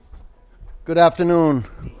Good afternoon.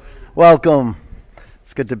 Welcome.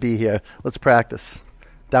 It's good to be here. Let's practice.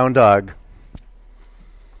 Down dog.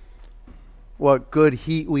 What good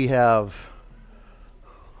heat we have.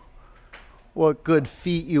 What good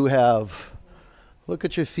feet you have. Look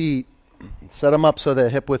at your feet. Set them up so they're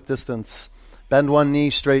hip width distance. Bend one knee,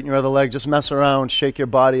 straighten your other leg. Just mess around. Shake your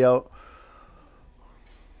body out.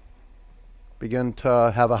 Begin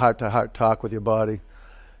to have a heart-to-heart talk with your body.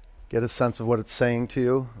 Get a sense of what it's saying to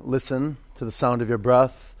you. Listen to the sound of your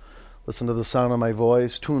breath. Listen to the sound of my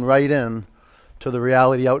voice. Tune right in to the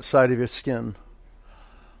reality outside of your skin.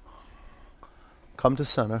 Come to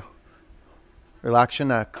center. Relax your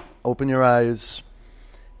neck. Open your eyes.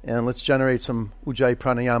 And let's generate some Ujjayi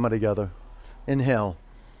pranayama together. Inhale.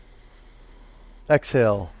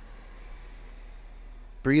 Exhale.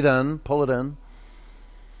 Breathe in. Pull it in.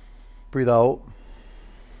 Breathe out.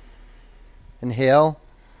 Inhale.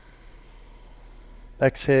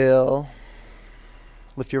 Exhale.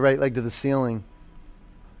 Lift your right leg to the ceiling.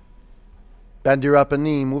 Bend your upper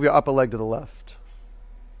knee. Move your upper leg to the left.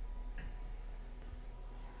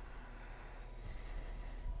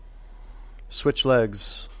 Switch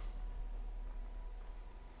legs.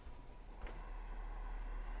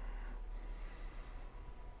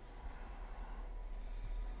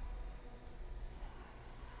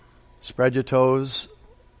 Spread your toes.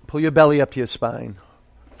 Pull your belly up to your spine.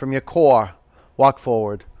 From your core, walk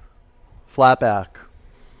forward. Flat back.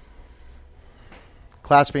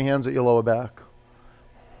 Clasp your hands at your lower back.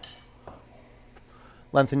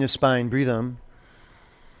 Lengthen your spine. Breathe in.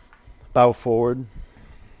 Bow forward.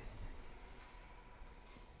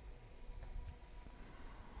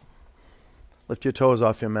 Lift your toes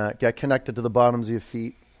off your mat. Get connected to the bottoms of your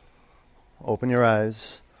feet. Open your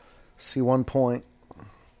eyes. See one point.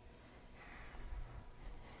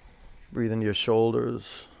 Breathe into your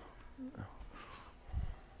shoulders.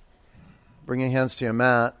 Bring your hands to your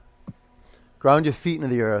mat. Ground your feet into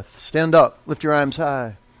the earth. Stand up. Lift your arms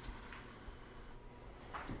high.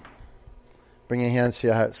 Bring your hands to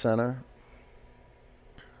your heart center.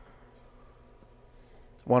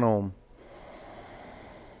 One Om.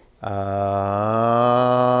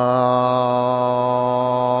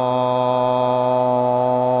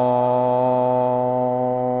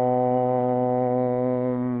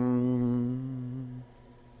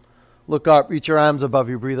 Look up, reach your arms above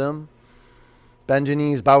you, breathe in. Bend your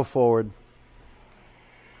knees, bow forward.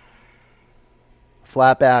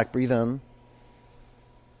 Flat back, breathe in.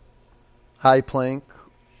 High plank.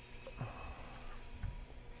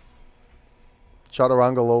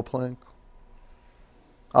 Chaturanga, low plank.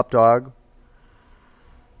 Up dog.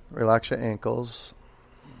 Relax your ankles.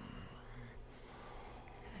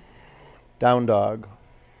 Down dog.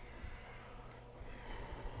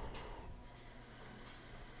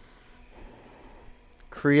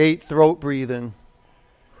 Create throat breathing.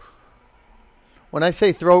 When I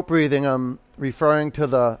say throat breathing, I'm referring to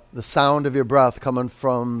the sound of your breath coming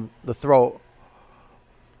from the throat.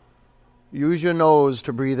 Use your nose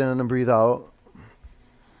to breathe in and breathe out.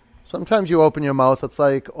 Sometimes you open your mouth, it's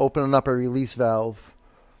like opening up a release valve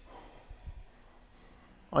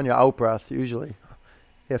on your out breath, usually.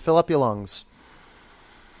 Here, fill up your lungs.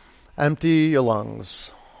 Empty your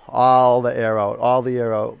lungs. All the air out, all the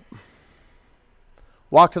air out.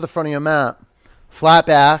 Walk to the front of your mat. Flat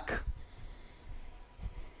back.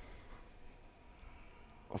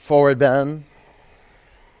 Forward bend.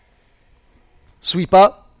 Sweep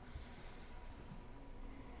up.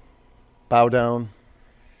 Bow down.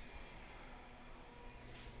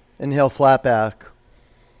 Inhale, flat back.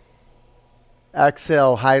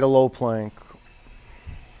 Exhale, high to low plank.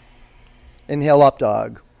 Inhale, up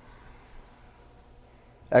dog.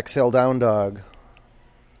 Exhale, down dog.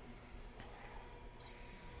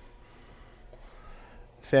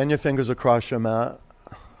 Fan your fingers across your mat.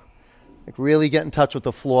 Like really get in touch with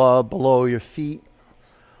the floor below your feet,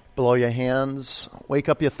 below your hands. Wake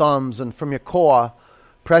up your thumbs, and from your core,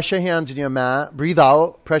 press your hands in your mat. Breathe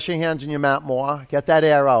out. Press your hands in your mat more. Get that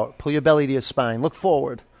air out. Pull your belly to your spine. Look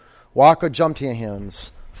forward. Walk or jump to your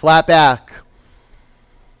hands. Flat back.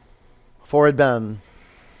 Forward bend.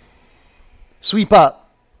 Sweep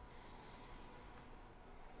up.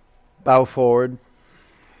 Bow forward.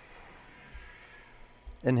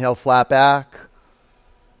 Inhale, flat back.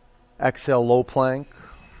 Exhale, low plank.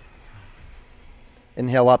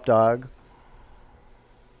 Inhale, up dog.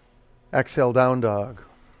 Exhale, down dog.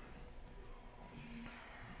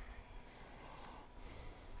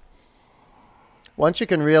 Once you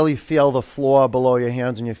can really feel the floor below your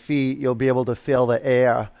hands and your feet, you'll be able to feel the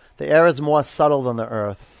air. The air is more subtle than the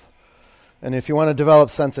earth. And if you want to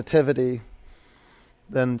develop sensitivity,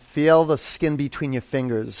 Then feel the skin between your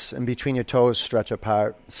fingers and between your toes stretch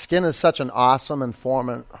apart. Skin is such an awesome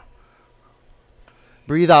informant.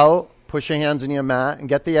 Breathe out, push your hands in your mat, and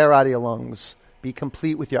get the air out of your lungs. Be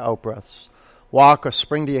complete with your out-breaths. Walk or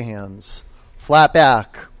spring to your hands. Flat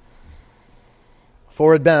back.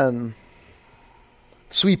 Forward bend.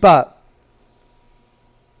 Sweep up.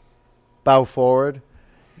 Bow forward.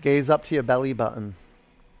 Gaze up to your belly button.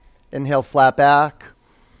 Inhale, flat back.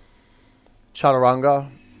 Chaturanga.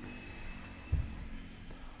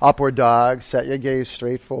 Upward dog. Set your gaze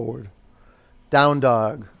straight forward. Down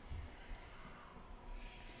dog.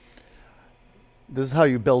 This is how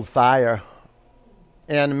you build fire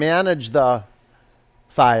and manage the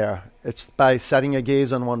fire. It's by setting your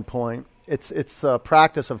gaze on one point. It's the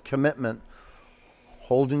practice of commitment,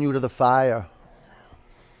 holding you to the fire.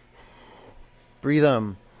 Breathe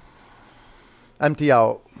in. Empty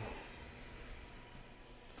out.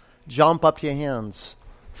 Jump up to your hands.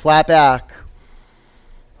 Flat back.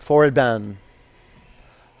 Forward bend.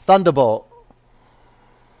 Thunderbolt.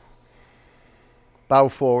 Bow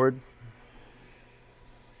forward.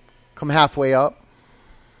 Come halfway up.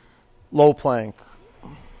 Low plank.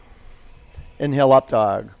 Inhale, up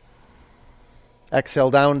dog.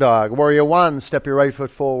 Exhale, down dog. Warrior one, step your right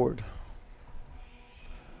foot forward.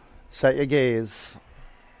 Set your gaze.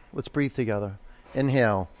 Let's breathe together.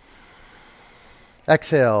 Inhale.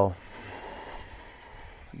 Exhale.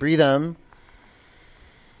 Breathe in.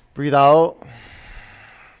 Breathe out.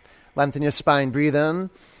 Lengthen your spine. Breathe in.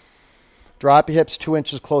 Drop your hips 2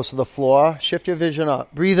 inches close to the floor. Shift your vision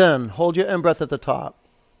up. Breathe in. Hold your in-breath at the top.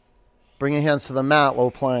 Bring your hands to the mat,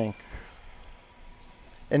 low plank.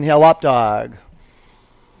 Inhale, up dog.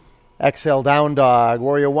 Exhale, down dog.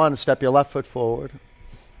 Warrior one, step your left foot forward.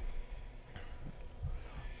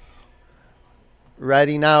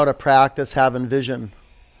 Ready now to practice having vision.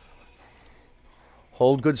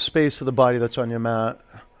 Hold good space for the body that's on your mat.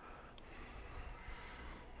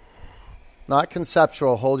 Not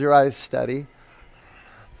conceptual. Hold your eyes steady.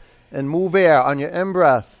 And move air on your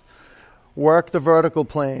in-breath. Work the vertical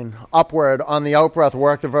plane upward. On the out-breath,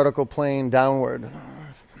 work the vertical plane downward.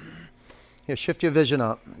 Here, shift your vision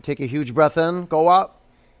up. Take a huge breath in. Go up.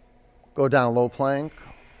 Go down. Low plank.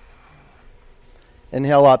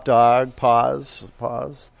 Inhale, up dog. Pause.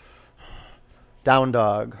 Pause. Down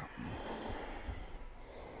dog.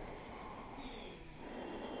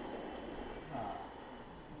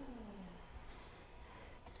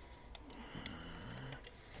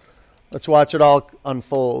 Let's watch it all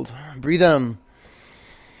unfold. Breathe in.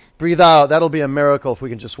 Breathe out. That'll be a miracle if we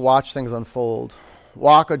can just watch things unfold.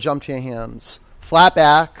 Walk or jump to your hands. Flat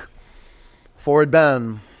back. Forward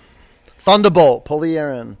bend. Thunderbolt. Pull the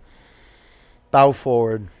air in. Bow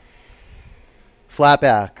forward. Flat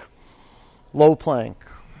back. Low plank.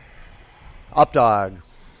 Up dog.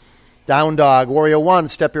 Down dog. Warrior one,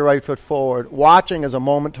 step your right foot forward. Watching is a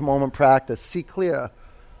moment-to-moment practice. See clear.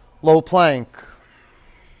 Low plank.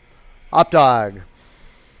 Up dog.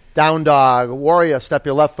 Down dog. Warrior, step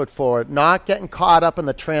your left foot forward. Not getting caught up in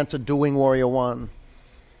the trance of doing warrior one.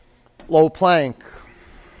 Low plank.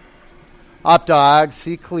 Up dog.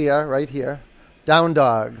 See clear right here. Down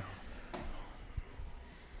dog.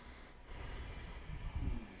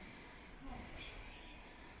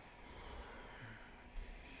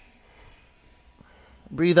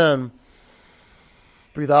 Breathe in.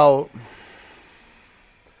 Breathe out.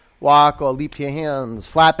 Walk or leap to your hands.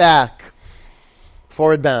 Flat back.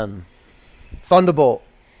 Forward bend. Thunderbolt.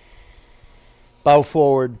 Bow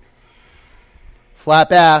forward. Flat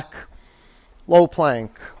back. Low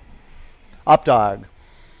plank. Up dog.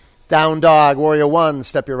 Down dog. Warrior one,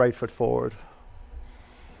 step your right foot forward.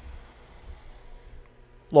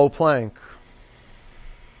 Low plank.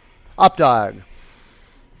 Up dog.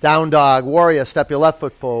 Down dog. Warrior, step your left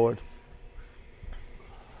foot forward.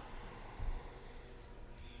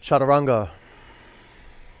 Chaturanga.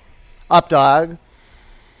 Up dog.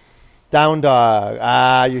 Down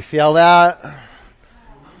dog. You feel that?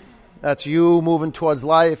 That's you moving towards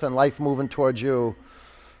life and life moving towards you.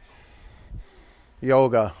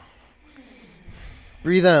 Yoga.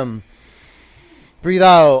 Breathe in. Breathe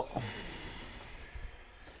out.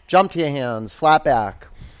 Jump to your hands. Flat back.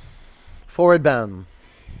 Forward bend.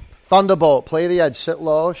 Thunderbolt. Play the edge. Sit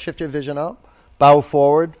low. Shift your vision up. Bow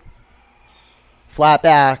forward. Flat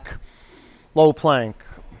back. Low plank.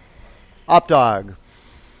 Up dog.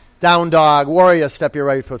 Down dog. Warrior, step your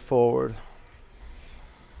right foot forward.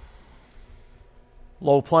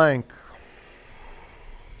 Low plank.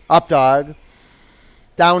 Up dog.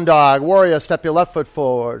 Down dog. Warrior, step your left foot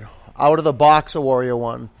forward. Out of the box of warrior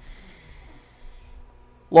one.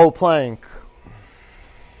 Low plank.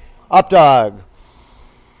 Up dog.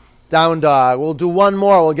 Down dog. We'll do one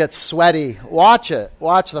more. We'll get sweaty. Watch it.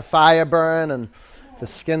 Watch the fire burn and the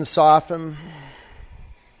skin soften.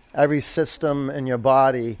 Every system in your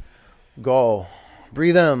body go.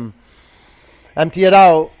 Breathe in. Empty it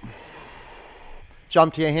out.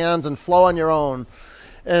 Jump to your hands and flow on your own.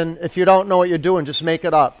 And if you don't know what you're doing, just make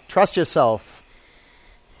it up. Trust yourself.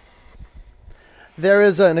 There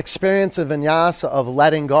is an experience of vinyasa, of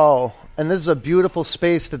letting go. And this is a beautiful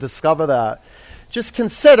space to discover that. Just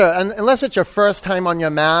consider, and unless it's your first time on your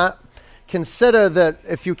mat, consider that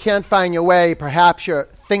if you can't find your way, perhaps you're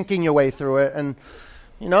thinking your way through it. And,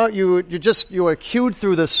 you know, you were cued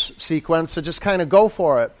through this sequence, so just kind of go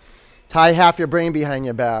for it. Tie half your brain behind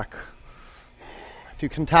your back. If you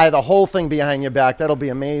can tie the whole thing behind your back, that'll be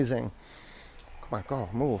amazing. Come on, go,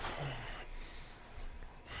 move.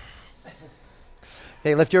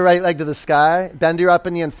 Okay, lift your right leg to the sky. Bend your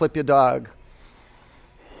upper knee and flip your dog.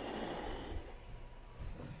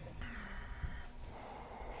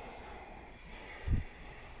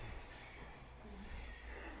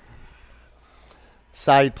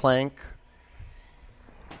 Side plank.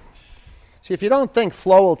 See, if you don't think,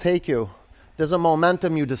 flow will take you. There's a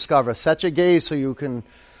momentum you discover. Set your gaze so you can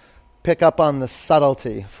pick up on the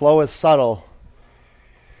subtlety. Flow is subtle.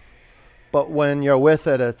 But when you're with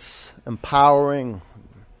it, it's empowering,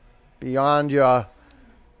 beyond your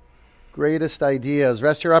greatest ideas.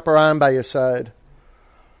 Rest your upper arm by your side.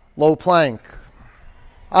 Low plank.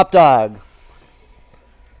 Up dog.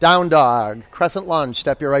 Down dog. Crescent lunge.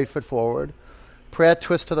 Step your right foot forward. Prayer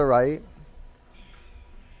twist to the right.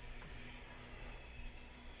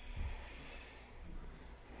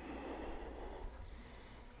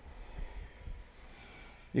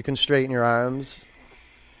 You can straighten your arms.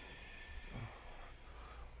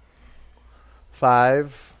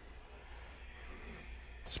 5.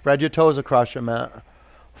 Spread your toes across your mat.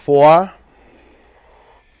 4.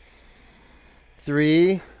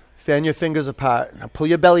 3. Fan your fingers apart. Now pull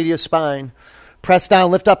your belly to your spine. Press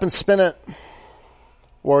down, lift up and spin it.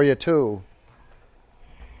 Warrior 2.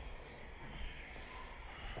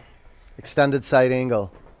 Extended side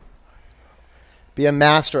angle. Be a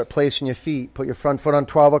master at placing your feet. Put your front foot on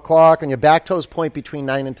 12 o'clock and your back toes point between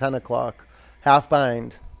 9 and 10 o'clock. Half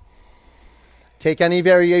bind. Take any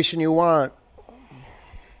variation you want.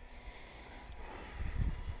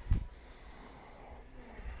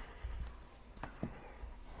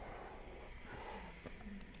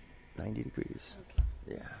 Degrees.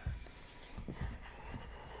 Yeah.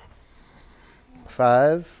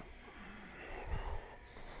 5.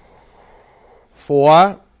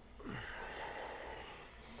 4.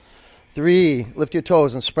 3. Lift your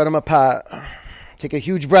toes and spread them apart. Take a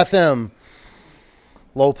huge breath in.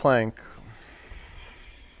 Low plank.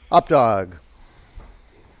 Up dog.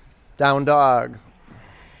 Down dog.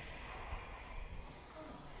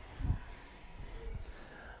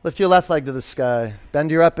 Lift your left leg to the sky. Bend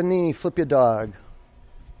your upper knee. Flip your dog.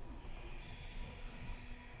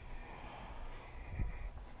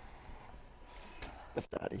 Lift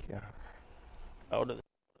out of here. Out of it.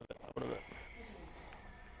 Out of it.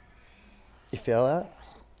 You feel that?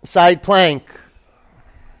 Side plank.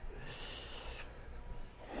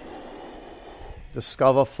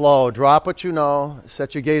 Discover flow. Drop what you know.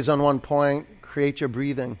 Set your gaze on one point. Create your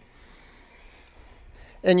breathing.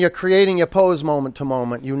 And you're creating your pose moment to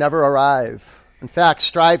moment. You never arrive. In fact,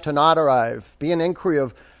 strive to not arrive. Be an inquiry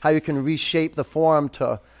of how you can reshape the form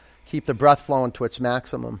to keep the breath flowing to its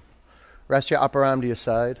maximum. Rest your upper arm to your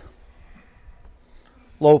side.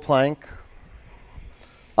 Low plank.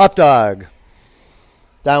 Up dog.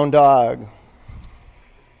 Down dog.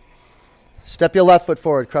 Step your left foot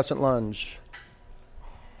forward, crescent lunge.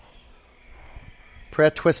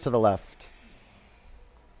 Prayer twist to the left.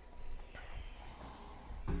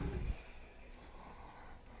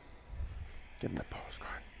 Give him the pose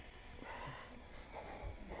card.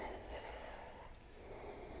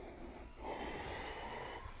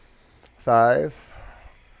 Five.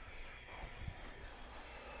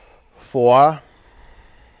 4.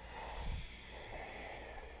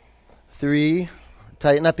 3.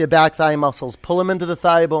 Tighten up your back thigh muscles. Pull them into the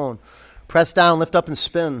thigh bone. Press down, lift up and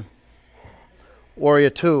spin.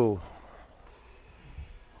 Warrior 2.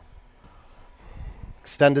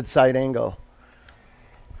 Extended side angle.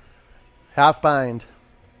 Half bind.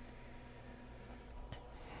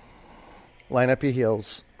 Line up your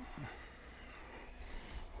heels.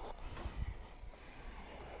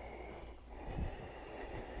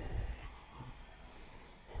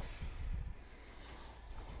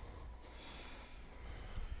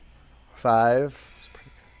 Five.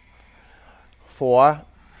 4.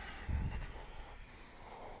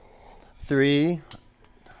 3.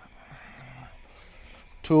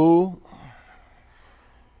 2,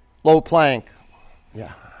 low plank.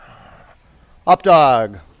 Yeah. Up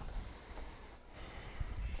dog.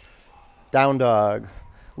 Down dog.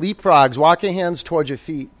 Leapfrogs. Walk your hands towards your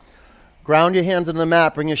feet. Ground your hands into the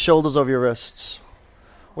mat. Bring your shoulders over your wrists.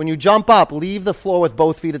 When you jump up, leave the floor with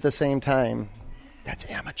both feet at the same time. That's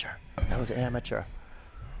amateur. That was amateur.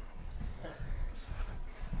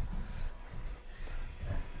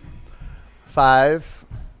 Five.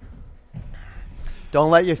 Don't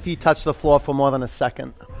let your feet touch the floor for more than a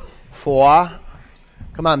second. 4.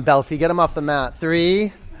 Come on, Belfie, get him off the mat.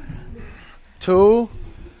 3, 2,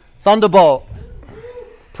 thunderbolt.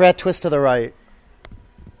 Prayer twist to the right.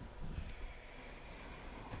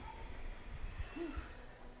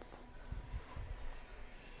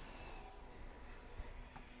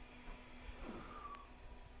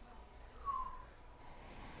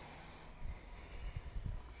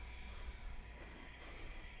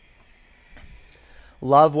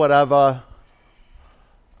 Love whatever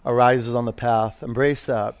arises on the path. Embrace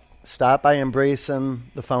that. Start by embracing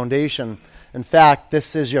the foundation. In fact,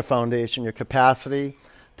 this is your foundation, your capacity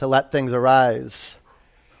to let things arise.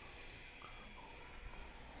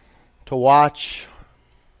 To watch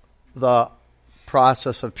the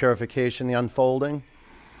process of purification, the unfolding.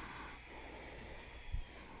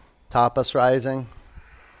 Tapas rising,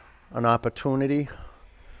 an opportunity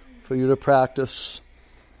for you to practice.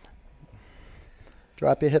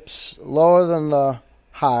 Drop your hips lower than the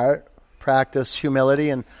heart. Practice humility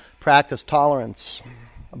and practice tolerance.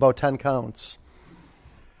 About 10 counts.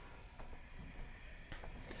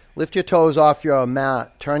 Lift your toes off your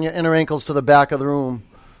mat. Turn your inner ankles to the back of the room.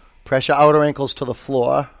 Press your outer ankles to the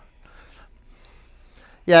floor.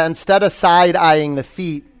 Yeah, instead of side-eyeing the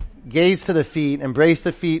feet, gaze to the feet. Embrace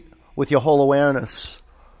the feet with your whole awareness.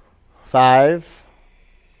 5.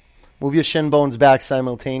 Move your shin bones back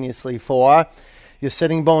simultaneously. 4. Your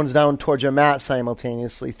sitting bones down towards your mat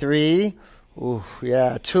simultaneously. 3. 2.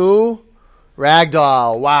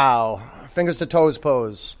 Ragdoll. Wow. Fingers to toes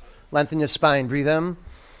pose. Lengthen your spine. Breathe in.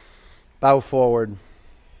 Bow forward.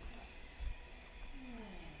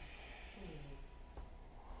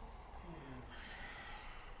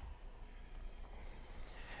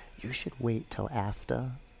 You should wait till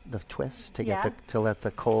after the twist to get to let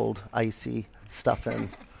the cold, icy stuff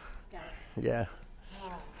in. Yeah.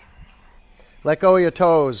 Let go of your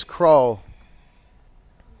toes. Crow.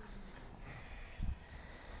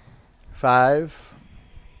 5,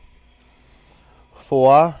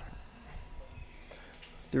 4,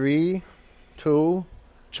 3, 2,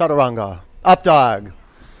 chaturanga. Up dog.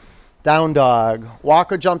 Down dog.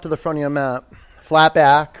 Walk or jump to the front of your mat. Flat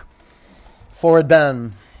back. Forward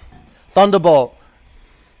bend. Thunderbolt.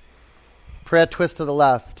 Prayer twist to the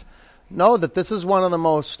left. Know that this is one of the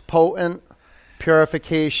most potent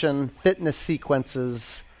purification fitness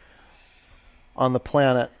sequences on the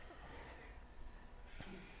planet.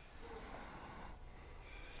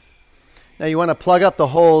 Now you want to plug up the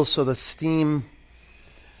holes so the steam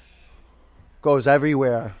goes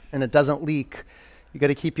everywhere and it doesn't leak. You got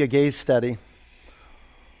to keep your gaze steady.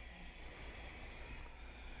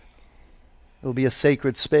 It'll be a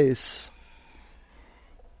sacred space.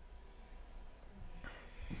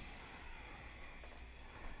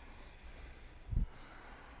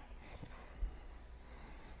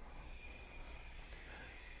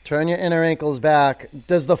 Turn your inner ankles back.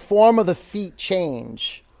 Does the form of the feet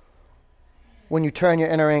change when you turn your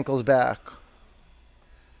inner ankles back?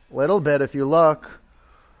 A little bit if you look.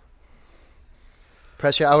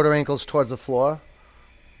 Press your outer ankles towards the floor.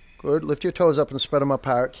 Good. Lift your toes up and spread them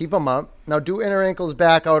apart. Keep them up. Now do inner ankles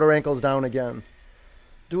back, outer ankles down again.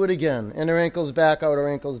 Do it again. Inner ankles back, outer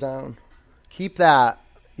ankles down. Keep that.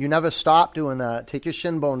 You never stop doing that. Take your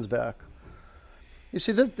shin bones back. You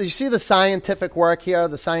see this? You see the scientific work here,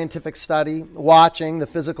 the scientific study, watching the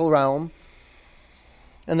physical realm,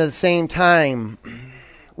 and at the same time,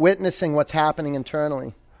 witnessing what's happening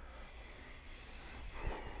internally.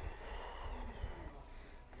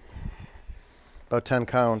 About 10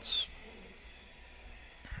 counts.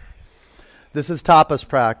 This is tapas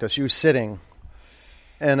practice, you sitting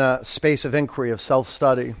in a space of inquiry, of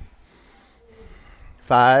self-study.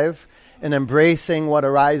 5, and embracing what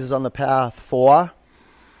arises on the path. 4,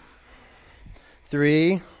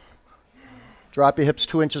 3, drop your hips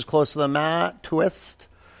 2 inches close to the mat, twist,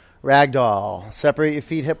 ragdoll. Separate your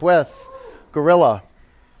feet hip width, gorilla.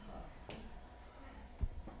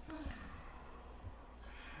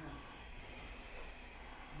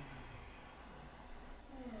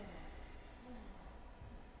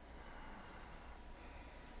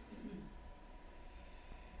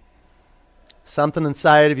 Something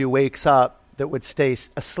inside of you wakes up that would stay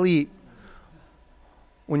asleep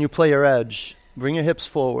when you play your edge, bring your hips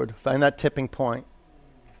forward. Find that tipping point.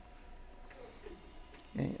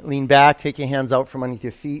 Okay. Lean back. Take your hands out from underneath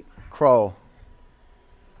your feet. Crow.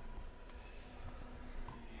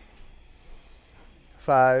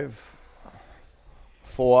 5,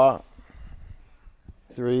 4,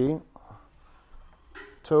 3,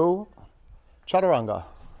 2, chaturanga.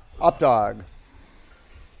 Up dog.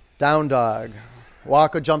 Down dog.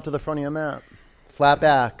 Walk or jump to the front of your mat. Flat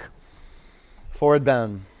back. Forward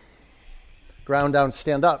bend. Ground down,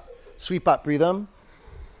 stand up. Sweep up, breathe in.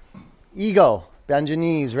 Eagle. Bend your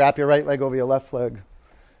knees. Wrap your right leg over your left leg.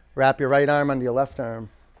 Wrap your right arm under your left arm.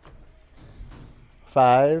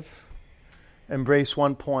 5. Embrace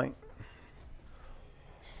 1 point.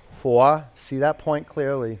 4. See that point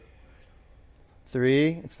clearly.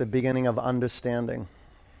 3. It's the beginning of understanding.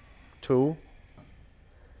 2.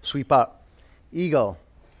 Sweep up. Eagle.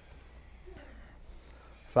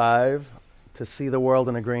 5. To see the world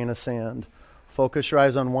in a grain of sand. Focus your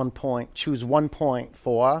eyes on 1 point. Choose 1 point.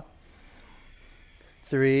 4.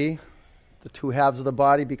 3. The 2 halves of the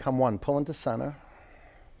body become one. Pull into center.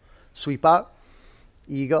 Sweep up.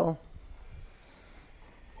 Eagle.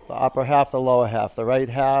 The upper half, the lower half, the right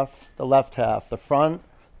half, the left half, the front,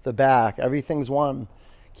 the back. Everything's one.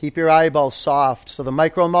 Keep your eyeballs soft. So the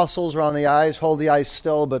micro muscles around the eyes, hold the eyes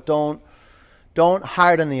still, but don't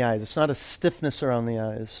harden the eyes. It's not a stiffness around the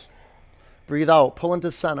eyes. Breathe out. Pull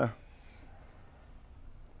into center.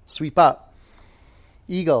 Sweep up.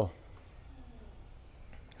 Eagle.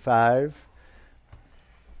 5.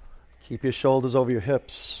 Keep your shoulders over your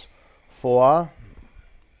hips. 4.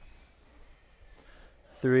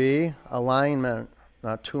 3, alignment.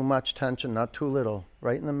 Not too much tension, not too little.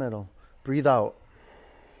 Right in the middle. Breathe out.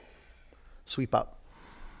 Sweep up.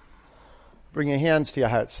 Bring your hands to your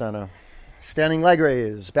heart center. Standing leg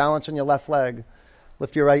raise. Balance on your left leg.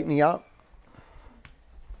 Lift your right knee up.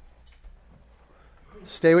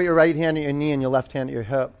 Stay with your right hand at your knee and your left hand at your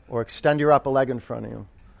hip. Or extend your upper leg in front of you.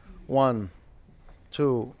 1,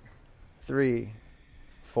 2, 3,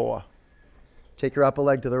 4. Take your upper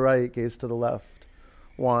leg to the right, gaze to the left.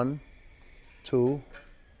 1, 2,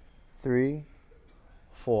 3,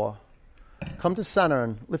 4. Come to center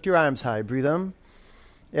and lift your arms high. Breathe in.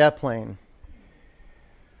 Airplane.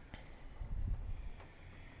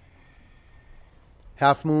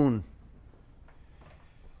 Half moon.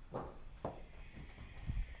 Watch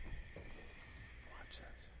this.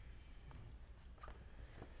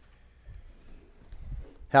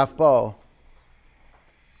 Half bow.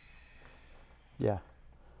 Yeah.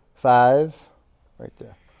 5. Right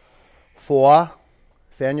there. 4.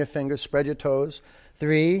 Fan your fingers. Spread your toes.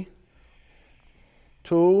 3,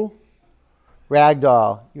 2.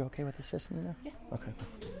 Ragdoll. You okay with this, Nina? Yeah. Okay.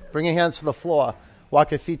 Bring your hands to the floor.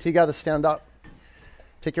 Walk your feet together. Stand up.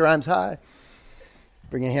 Take your arms high.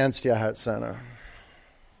 Bring your hands to your heart center.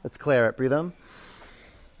 Let's clear it. Breathe in.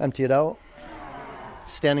 Empty it out.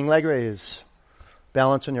 Standing leg raise.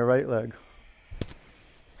 Balance on your right leg.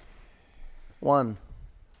 1,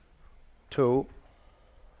 2,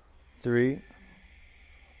 3,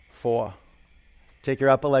 4. Take your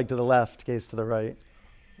upper leg to the left, gaze to the right.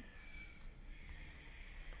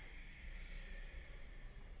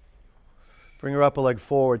 Bring your upper leg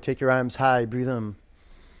forward. Take your arms high. Breathe in.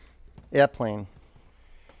 Airplane.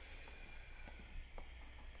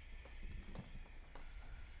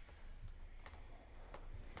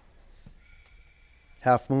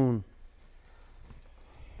 Half moon.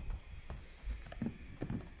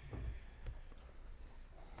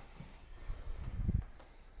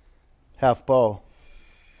 Half bow.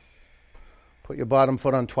 Put your bottom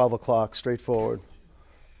foot on 12 o'clock, straight forward.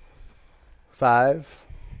 5,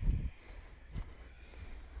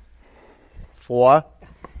 4.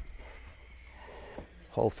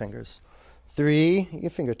 Hold fingers. 3, your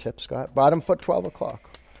fingertips, Scott. Bottom foot, 12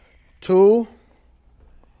 o'clock. 2,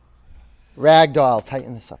 ragdoll.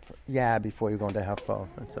 Tighten this up. Before you go into half bow.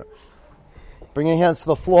 That's it. Bring your hands to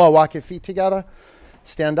the floor. Walk your feet together.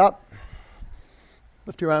 Stand up.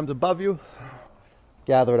 Lift your arms above you.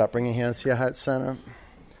 Gather it up. Bring your hands to your heart center.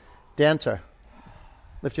 Dancer.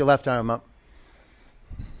 Lift your left arm up.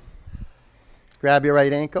 Grab your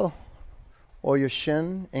right ankle or your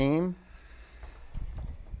shin. Aim.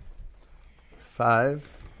 5,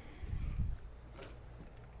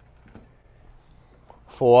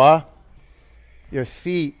 4. Your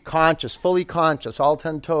feet conscious, fully conscious, all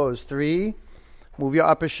 10 toes. 3. Move your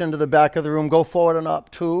upper shin to the back of the room. Go forward and up.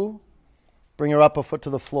 2. Bring your upper foot to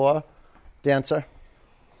the floor. Dancer.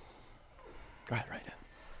 Go ahead, right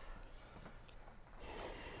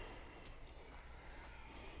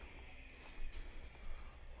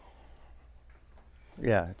in.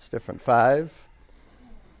 Yeah, it's different. 5,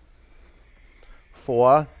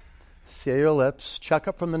 4, seal your lips, check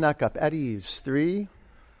up from the neck up, at ease. 3,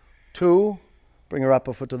 2, bring your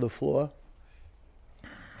upper foot to the floor.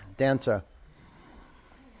 Dancer.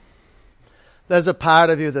 There's a part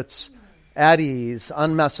of you that's at ease,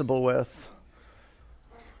 unmessable with,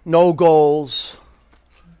 no goals.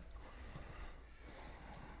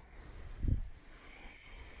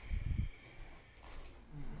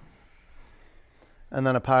 And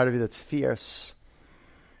then a part of you that's fierce,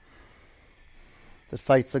 that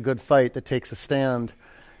fights the good fight, that takes a stand.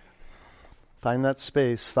 Find that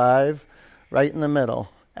space. 5, right in the middle.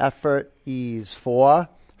 Effort, ease. 4,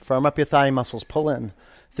 firm up your thigh muscles. Pull in.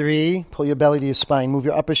 3, pull your belly to your spine. Move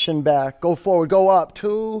your upper shin back. Go forward. Go up.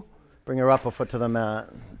 2, bring your upper foot to the mat.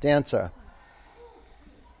 Dancer.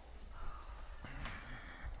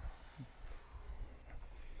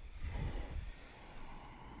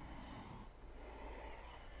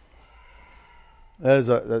 There's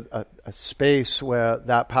a space where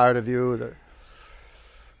that part of you, the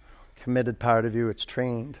committed part of you, it's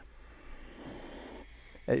trained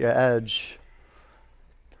at your edge.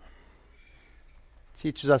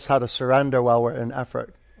 Teaches us how to surrender while we're in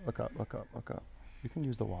effort. Look up, look up, look up. You can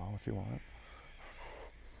use the wall if you want.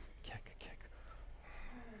 Kick, kick.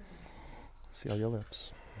 Seal your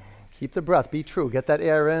lips. Keep the breath. Be true. Get that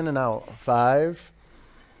air in and out. 5.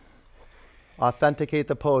 Authenticate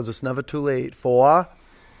the pose. It's never too late. 4.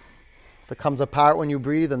 If it comes apart when you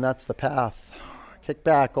breathe, then that's the path. Kick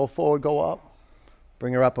back. Go forward. Go up.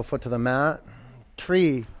 Bring your upper foot to the mat.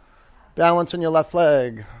 3. Balance on your left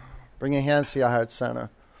leg. Bring your hands to your heart center.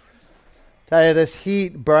 Tell you, this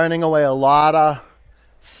heat burning away a lot of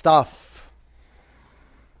stuff.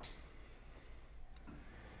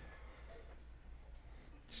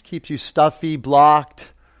 Just keeps you stuffy,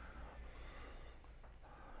 blocked.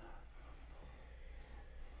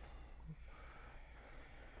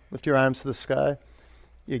 Lift your arms to the sky.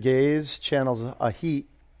 Your gaze channels a heat,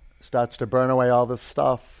 starts to burn away all this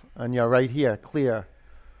stuff, and you're right here, clear.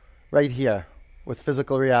 Right here, with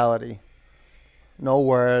physical reality. No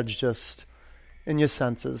words, just in your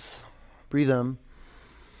senses. Breathe in.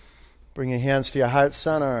 Bring your hands to your heart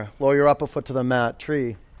center. Lower your upper foot to the mat.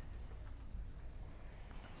 Tree.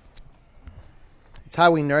 It's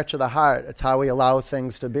how we nurture the heart. It's how we allow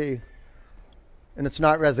things to be. And it's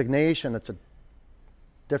not resignation. It's a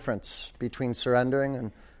difference between surrendering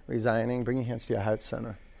and resigning. Bring your hands to your heart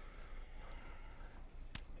center.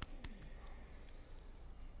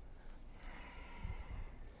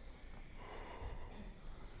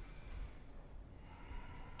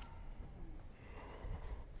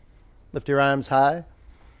 Lift your arms high.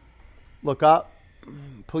 Look up.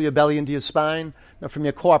 Pull your belly into your spine. Now from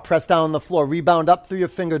your core, press down on the floor. Rebound up through your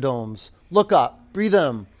finger domes. Look up. Breathe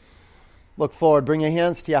in. Look forward. Bring your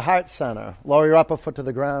hands to your heart center. Lower your upper foot to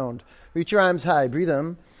the ground. Reach your arms high. Breathe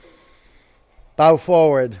in. Bow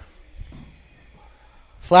forward.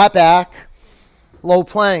 Flat back. Low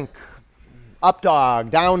plank. Up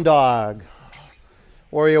dog. Down dog.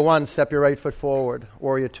 Warrior 1, step your right foot forward.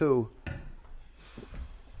 Warrior 2.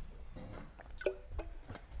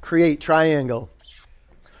 Create triangle.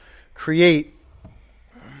 Create.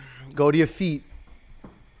 Go to your feet.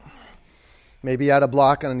 Maybe add a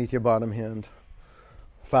block underneath your bottom hand.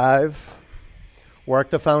 5. Work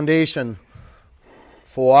the foundation.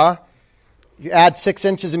 4. You add 6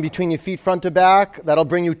 inches in between your feet front to back. That'll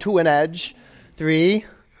bring you to an edge. 3.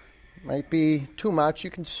 Might be too much. You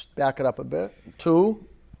can back it up a bit. 2.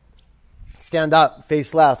 Stand up.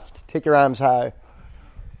 Face left. Take your arms high.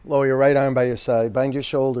 Lower your right arm by your side. Bind your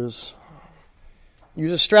shoulders.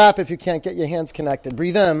 Use a strap if you can't get your hands connected.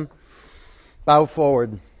 Breathe in. Bow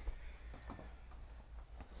forward.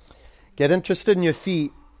 Get interested in your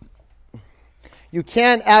feet. You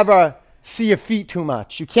can't ever see your feet too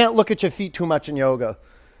much. You can't look at your feet too much in yoga.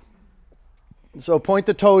 So point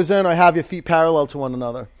the toes in or have your feet parallel to one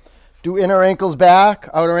another. Do inner ankles back,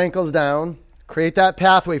 outer ankles down. Create that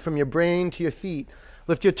pathway from your brain to your feet.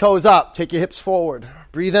 Lift your toes up. Take your hips forward.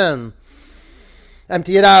 Breathe in.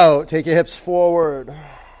 Empty it out. Take your hips forward.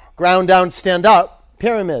 Ground down, stand up.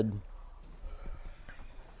 Pyramid.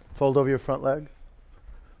 Fold over your front leg.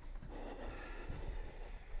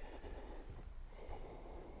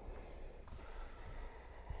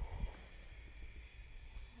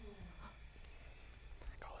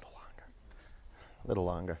 Go a little longer. A little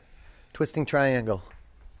longer. Twisting triangle.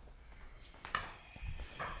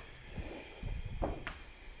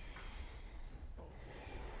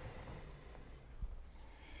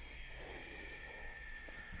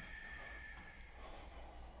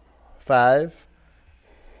 Five,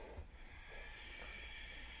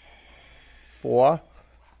 4.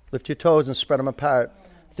 Lift your toes and spread them apart.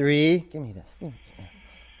 3, give me this.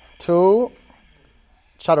 2,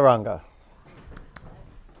 chaturanga.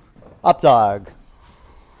 Up dog.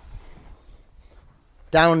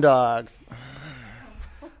 Down dog.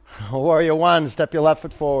 Warrior 1, step your left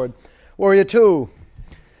foot forward. Warrior 2,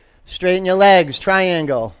 straighten your legs,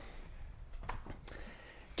 triangle.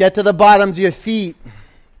 Get to the bottoms of your feet.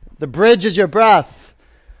 The bridge is your breath.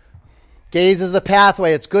 Gaze is the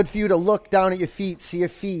pathway. It's good for you to look down at your feet, see your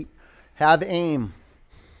feet, have aim.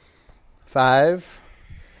 5,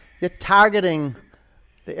 you're targeting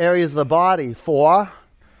the areas of the body. 4,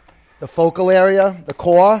 the focal area, the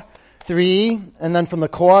core. 3, and then from the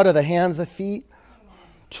core to the hands, the feet.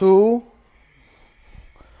 2,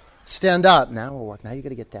 stand up. Now we'll work. Now you got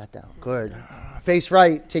to get that down. Good. Face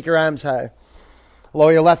right. Take your arms high.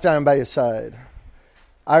 Lower your left arm by your side.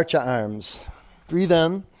 Arch your arms. Breathe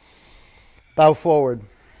in. Bow forward.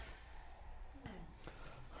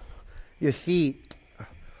 Your feet.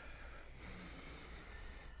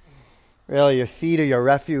 Really, your feet are your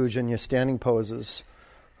refuge in your standing poses.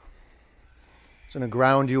 It's going to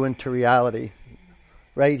ground you into reality.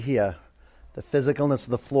 Right here. The physicalness of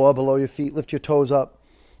the floor below your feet. Lift your toes up.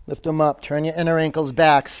 Lift them up. Turn your inner ankles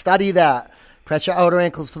back. Study that. Press your outer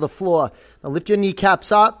ankles to the floor. Now lift your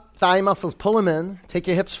kneecaps up. Thigh muscles, pull them in. Take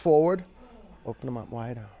your hips forward. Open them up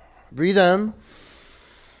wider. Breathe in.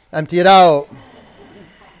 Empty it out.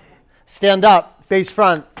 Stand up. Face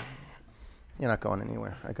front. You're not going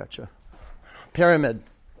anywhere. I got you. Pyramid.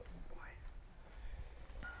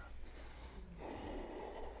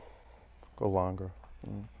 Go longer.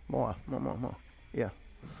 More. Yeah.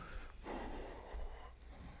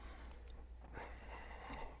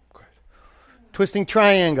 Good. Twisting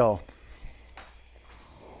triangle.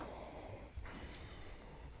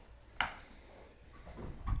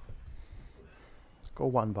 Go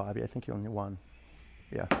 1, Bobby. I think you only 1.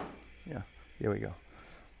 Yeah. Here we go.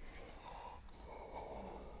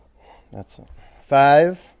 That's it.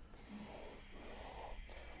 5,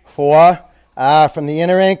 4. From the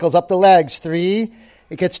inner ankles up the legs. 3.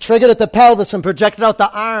 It gets triggered at the pelvis and projected out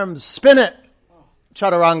the arms. Spin it.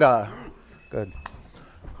 Chaturanga. Good.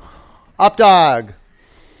 Up dog.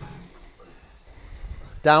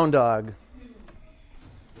 Down dog.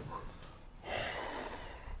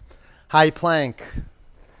 High plank.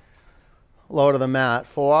 Lower to the mat.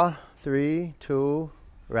 4, 3, 2,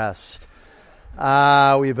 rest.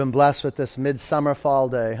 We've been blessed with this midsummer fall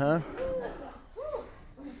day, huh?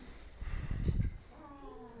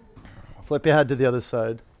 Flip your head to the other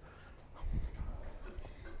side.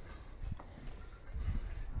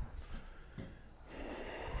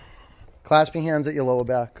 Clasp your hands at your lower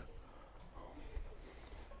back.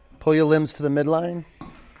 Pull your limbs to the midline.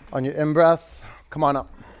 On your in-breath, come on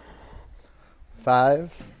up.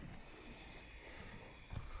 5,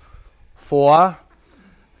 4.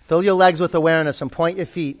 Fill your legs with awareness and point your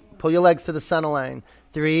feet. Pull your legs to the center line.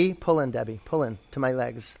 3, pull in, Debbie. Pull in to my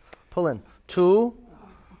legs. Pull in. 2,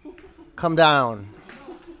 come down.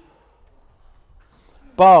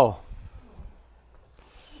 Bow.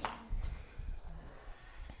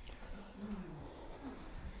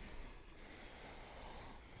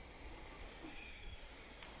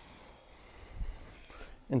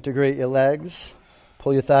 Integrate your legs.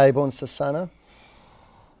 Pull your thigh bones to center.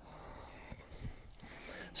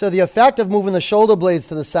 So the effect of moving the shoulder blades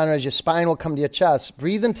to the center is your spine will come to your chest.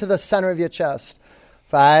 Breathe into the center of your chest.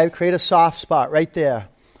 5, create a soft spot right there.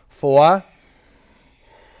 4,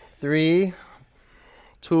 3,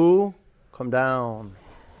 2, come down.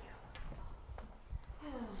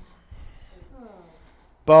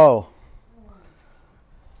 Bow.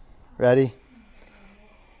 Ready?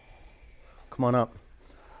 Come on up.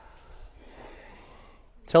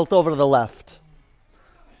 Tilt over to the left.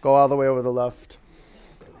 Go all the way over to the left.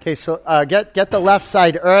 Okay, so get the left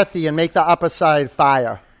side earthy and make the upper side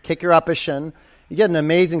fire. Kick your upper shin. You get an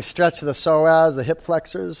amazing stretch to the psoas, the hip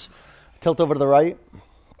flexors. Tilt over to the right.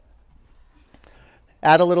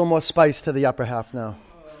 Add a little more spice to the upper half now.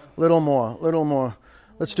 Little more.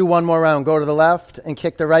 Let's do one more round. Go to the left and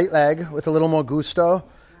kick the right leg with a little more gusto.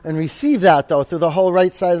 And receive that, though, through the whole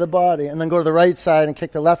right side of the body. And then go to the right side and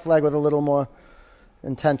kick the left leg with a little more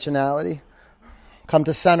intentionality. Come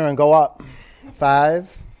to center and go up.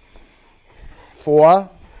 5, 4,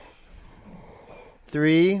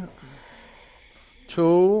 3,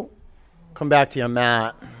 2, come back to your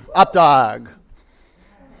mat. Up dog.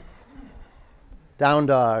 Down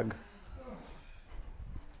dog.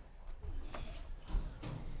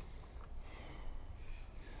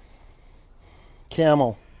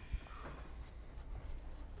 Camel.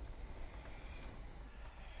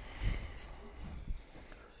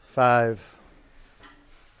 5,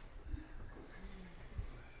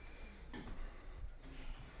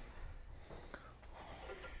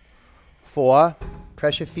 4,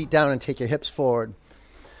 press your feet down and take your hips forward.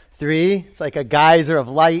 3, it's like a geyser of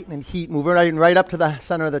light and heat. Move right up to the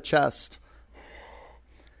center of the chest.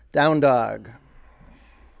 Down dog.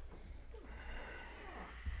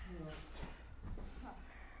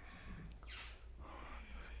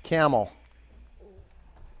 Camel.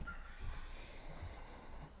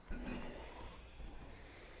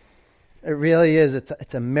 It really is.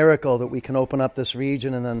 It's a miracle that we can open up this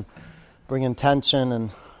region and then bring intention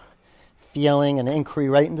and feeling and inquiry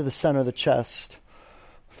right into the center of the chest.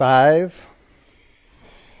 5,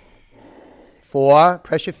 4,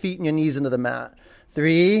 press your feet and your knees into the mat.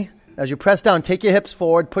 3, as you press down, take your hips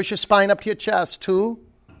forward, push your spine up to your chest. 2,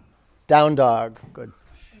 down dog. Good.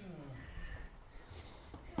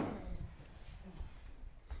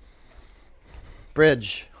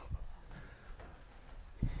 Bridge.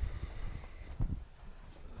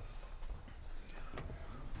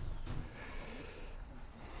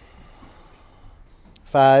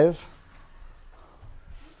 5,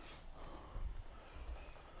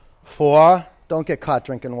 4, don't get caught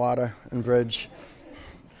drinking water in bridge.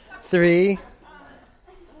 3,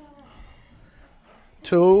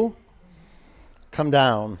 2, come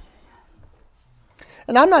down.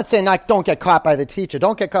 And I'm not saying don't get caught by the teacher.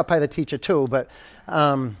 Don't get caught by the teacher too, but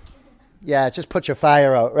just put your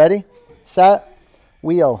fire out. Ready? Set,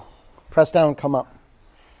 wheel, press down, come up.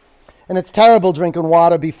 And it's terrible drinking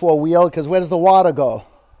water before wheel because where does the water go?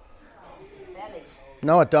 Belly.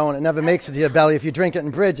 No, it don't. It never makes it to your belly. If you drink it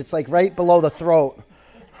in bridge, it's like right below the throat.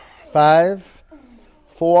 5,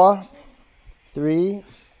 4, 3,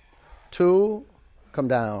 2, come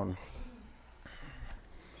down.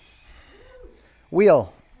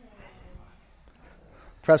 Wheel.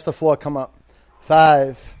 Press the floor, come up.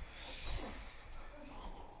 5,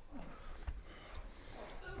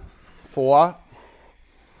 4,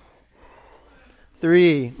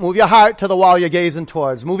 3. Move your heart to the wall you're gazing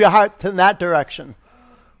towards. Move your heart to that direction.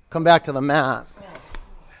 Come back to the mat.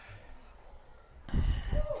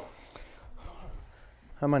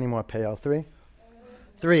 How many more payal? 3?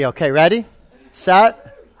 3. Okay, ready?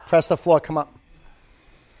 Set. Press the floor, come up.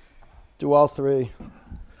 Do all 3.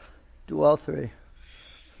 Do all 3.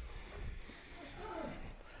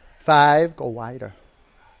 5, go wider.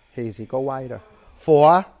 Hazy, go wider.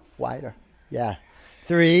 4, wider. Yeah.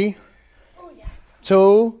 3,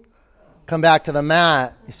 2, come back to the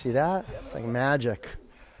mat. You see that? It's like magic.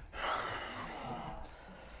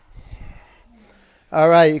 All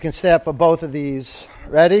right, you can stay up for both of these.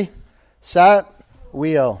 Ready? Set,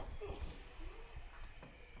 wheel.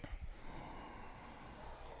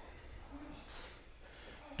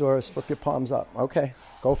 Doris, flip your palms up. Okay,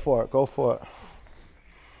 go for it, go for it.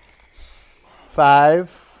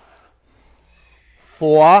 5,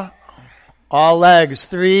 4, all legs.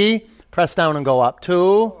 3, press down and go up.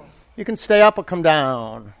 2, you can stay up or come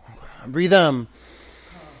down. Breathe in.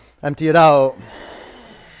 Empty it out.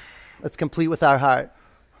 Let's complete with our heart.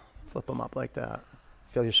 Flip them up like that.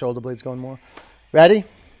 Feel your shoulder blades going more. Ready?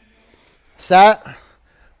 Set.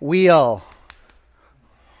 Wheel.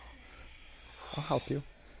 I'll help you.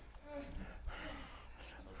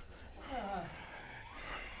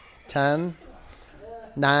 10,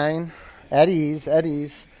 9, at ease, at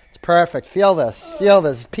ease. It's perfect. Feel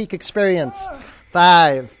this. Peak experience.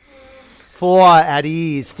 5, 4, at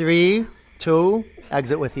ease. 3, 2,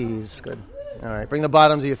 exit with ease. Good. All right, bring the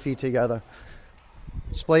bottoms of your feet together.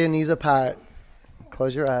 Splay your knees apart.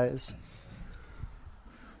 Close your eyes.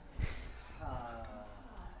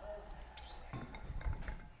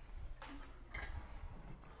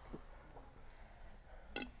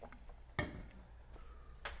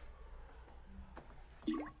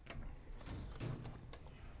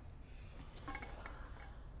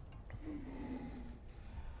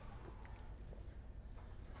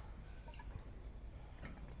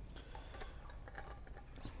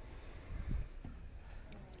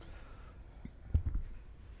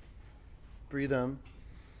 Breathe in.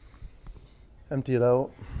 Empty it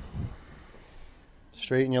out.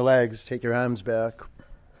 Straighten your legs. Take your arms back.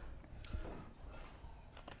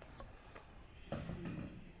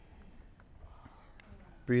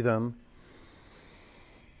 Breathe in.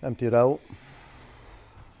 Empty it out.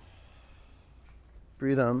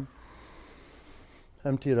 Breathe in.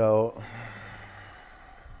 Empty it out.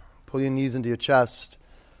 Pull your knees into your chest.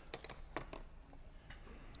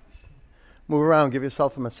 Move around. Give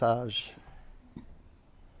yourself a massage.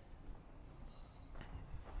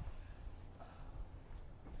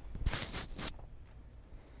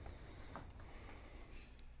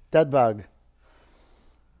 Dead bug.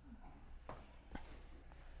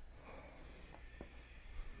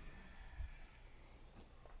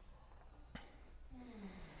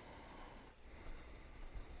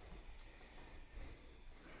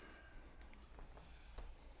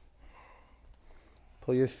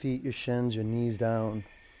 Pull your feet, your shins, your knees down.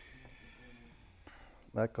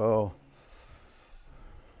 Let go.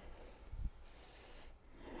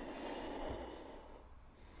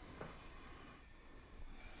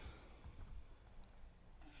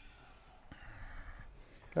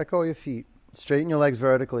 Let go of your feet. Straighten your legs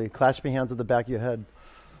vertically. Clasp your hands at the back of your head.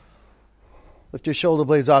 Lift your shoulder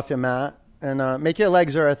blades off your mat and make your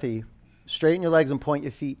legs earthy. Straighten your legs and point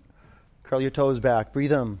your feet. Curl your toes back.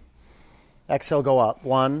 Breathe in. Exhale, go up.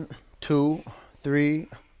 1, 2, 3,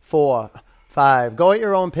 4, 5. Go at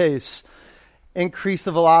your own pace. Increase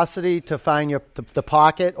the velocity to find the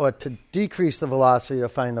pocket, or to decrease the velocity to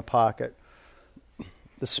find the pocket.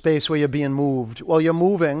 The space where you're being moved. Well, you're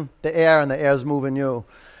moving the air and the air's moving you.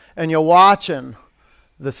 And you're watching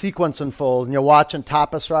the sequence unfold. And you're watching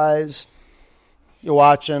tapas rise. You're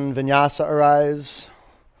watching vinyasa arise.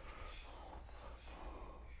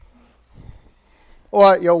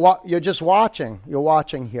 Or you're just watching. You're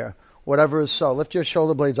watching here. Whatever is so. Lift your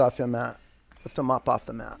shoulder blades off your mat. Lift them up off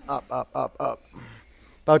the mat. Up, up, up, up.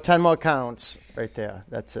 About 10 more counts. Right there.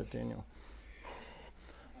 That's it, Daniel.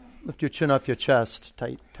 Lift your chin off your chest.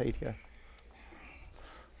 Tight, tight here.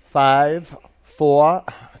 5, 4,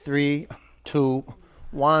 3, 2,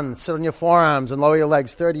 1. Sit on your forearms and lower your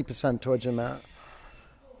legs 30% towards your mat.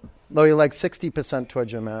 Lower your legs 60%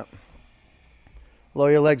 towards your mat.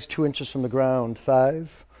 Lower your legs 2 inches from the ground.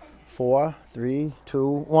 5, 4, 3, 2,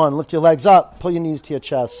 1. Lift your legs up. Pull your knees to your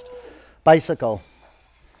chest. Bicycle.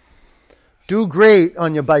 Do great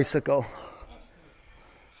on your bicycle.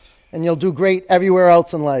 And you'll do great everywhere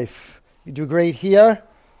else in life. You do great here.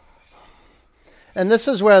 And this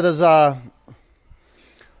is where there's the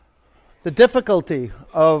difficulty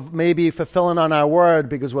of maybe fulfilling on our word,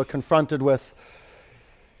 because we're confronted with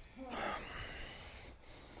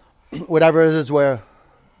whatever it is we're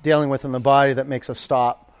dealing with in the body that makes us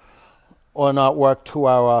stop or not work to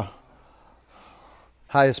our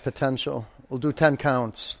highest potential. We'll do 10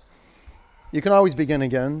 counts. You can always begin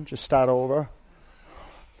again. Just start over.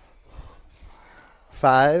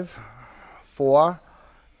 5, 4,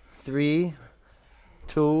 3,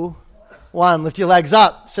 2, 1. Lift your legs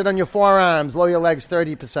up. Sit on your forearms. Lower your legs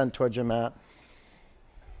 30% towards your mat.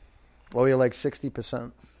 Lower your legs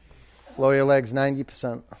 60%. Lower your legs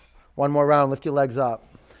 90%. One more round. Lift your legs up.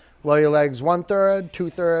 Lower your legs 1/3,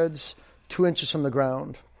 2/3, 2 inches from the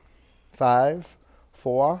ground. 5,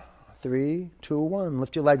 4, 3, 2, 1.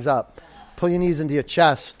 Lift your legs up. Pull your knees into your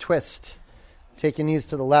chest. Twist. Take your knees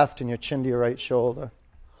to the left and your chin to your right shoulder.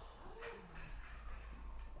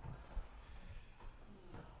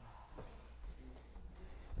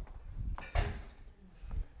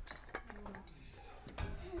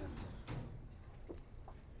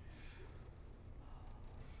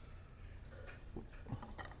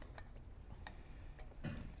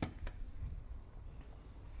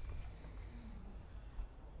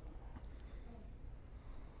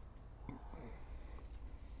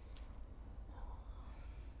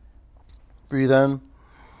 Breathe in.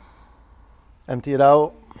 Empty it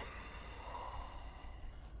out.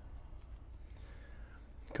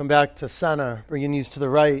 Come back to center. Bring your knees to the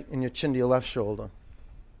right and your chin to your left shoulder.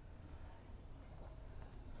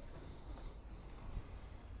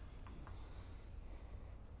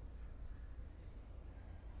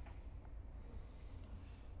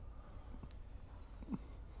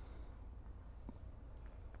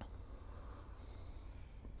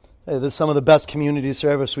 Hey, this is some of the best community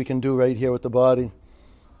service we can do right here with the body.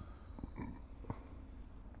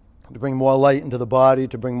 To bring more light into the body,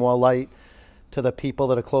 to bring more light to the people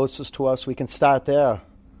that are closest to us. We can start there.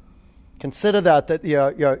 Consider that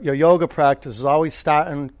your yoga practice is always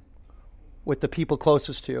starting with the people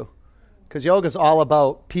closest to you. Because yoga is all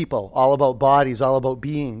about people, all about bodies, all about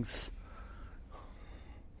beings.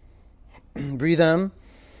 Breathe in.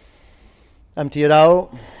 Empty it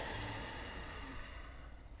out.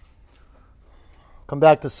 Come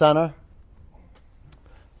back to center.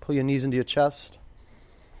 Pull your knees into your chest.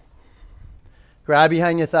 Grab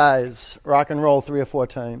behind your thighs. Rock and roll 3 or 4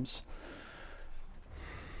 times.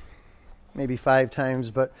 Maybe 5 times,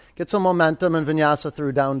 but get some momentum and vinyasa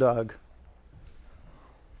through down dog.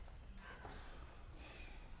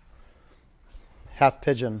 Half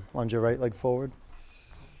pigeon. Lunge your right leg forward.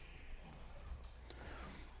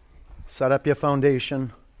 Set up your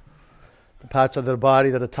foundation. The parts of the body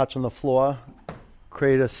that are touching the floor.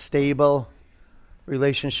 Create a stable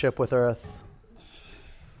relationship with Earth.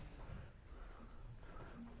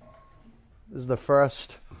 This is the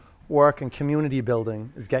first work in community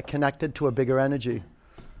building, is get connected to a bigger energy.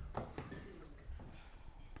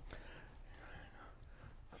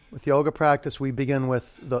 With yoga practice, we begin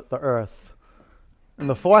with the Earth. And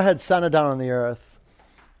the forehead centered down on the Earth.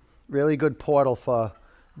 Really good portal for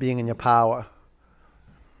being in your power.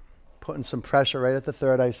 Putting some pressure right at the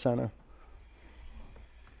third eye center.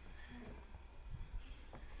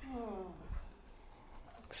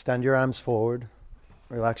 Extend your arms forward.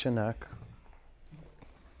 Relax your neck.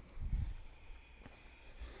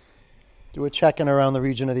 Do a check-in around the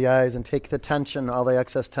region of the eyes and take the tension, all the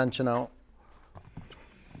excess tension out.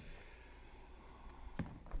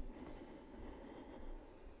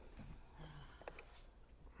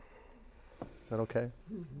 Is that okay?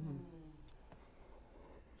 Mm-hmm.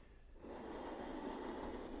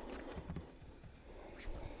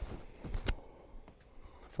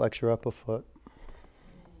 Flex your upper foot.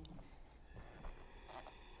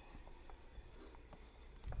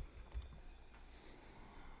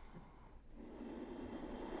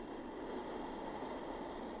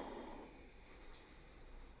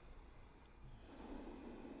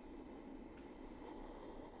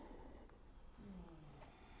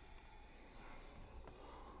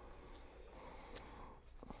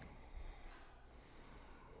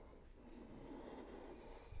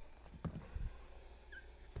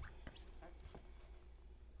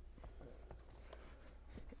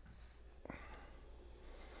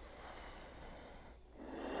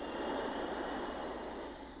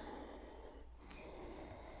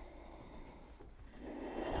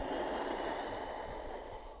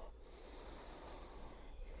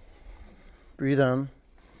 Breathe in.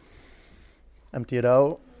 Empty it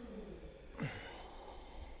out.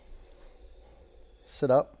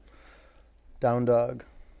 Sit up. Down dog.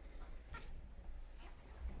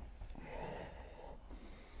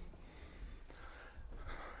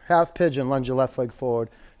 Half pigeon, lunge your left leg forward.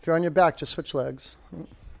 If you're on your back, just switch legs.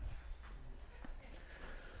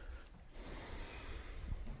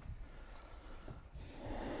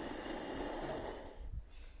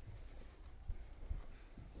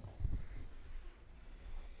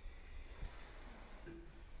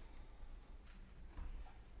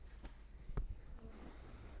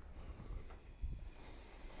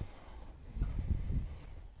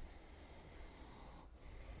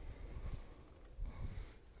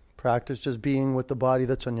 Practice just being with the body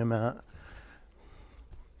that's on your mat.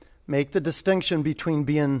 Make the distinction between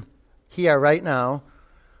being here right now,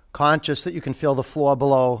 conscious that you can feel the floor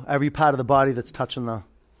below, every part of the body that's touching the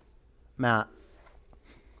mat.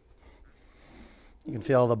 You can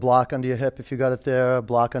feel the block under your hip if you got it there, a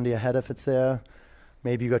block under your head if it's there.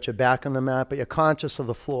 Maybe you got your back on the mat, but you're conscious of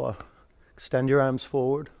the floor. Extend your arms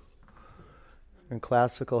forward. In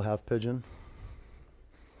classical half pigeon.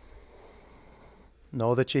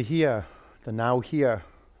 Know that you're here, the now here.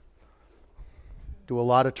 Do a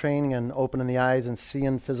lot of training and opening the eyes and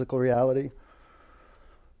seeing physical reality.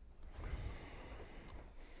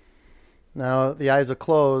 Now the eyes are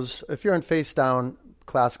closed. If you're in face down,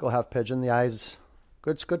 classical half pigeon, the eyes,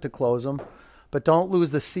 it's good to close them, but don't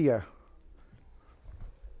lose the seer.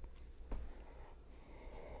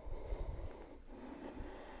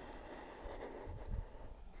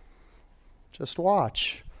 Just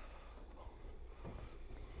watch.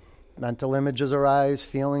 Mental images arise,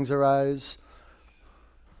 feelings arise,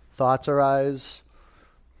 thoughts arise,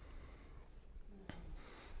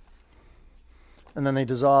 and then they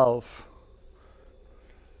dissolve.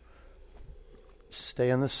 Stay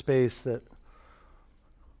in the space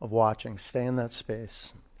of watching. Stay in that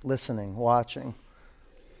space, listening, watching.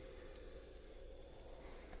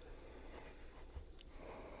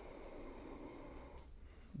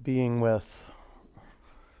 Being with.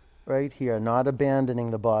 Right here, not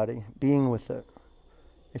abandoning the body, being with it.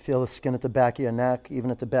 You feel the skin at the back of your neck,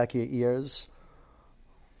 even at the back of your ears.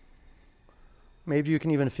 Maybe you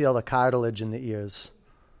can even feel the cartilage in the ears.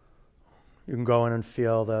 You can go in and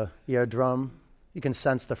feel the eardrum. You can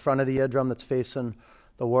sense the front of the eardrum that's facing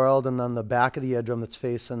the world, and then the back of the eardrum that's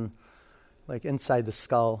facing, like, inside the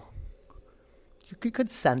skull. You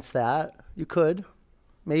could sense that. You could.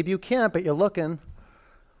 Maybe you can't, but you're looking.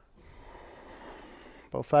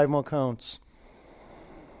 About 5 more counts.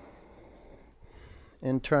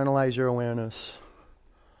 Internalize your awareness.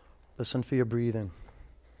 Listen for your breathing.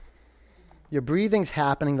 Your breathing's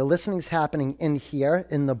happening, the listening's happening in here,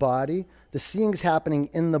 in the body. The seeing's happening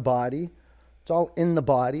in the body. It's all in the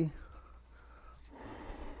body.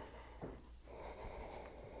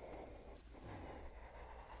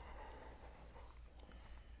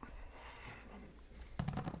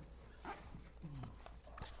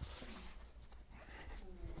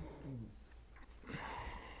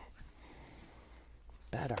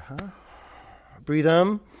 Better, huh? Breathe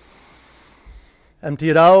in. Empty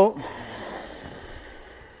it out.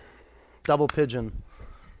 Double pigeon.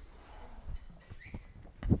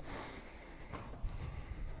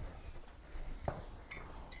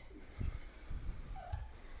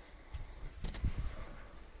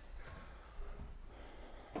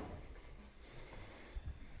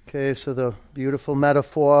 Okay, so the beautiful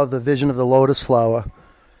metaphor of the vision of the lotus flower.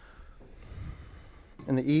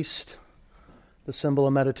 In the East, the symbol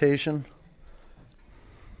of meditation.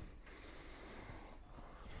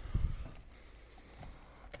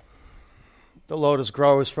 The lotus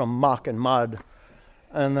grows from muck and mud,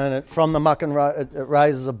 and then from the muck and mud, it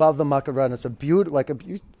rises above the muck and mud. And it's a beautiful, if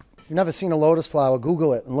you've never seen a lotus flower,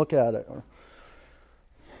 Google it and look at it.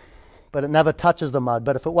 But it never touches the mud.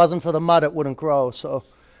 But if it wasn't for the mud, it wouldn't grow. So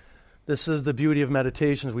this is the beauty of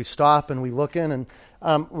meditations. We stop and we look in,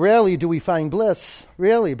 and rarely do we find bliss,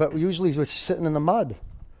 really, but usually we're sitting in the mud.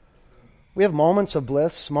 We have moments of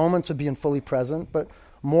bliss, moments of being fully present, but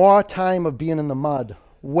more time of being in the mud,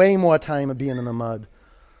 way more time of being in the mud.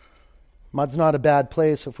 Mud's not a bad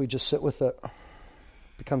place if we just sit with it. It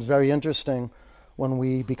becomes very interesting when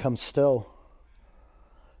we become still.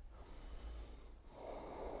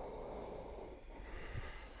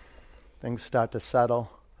 Things start to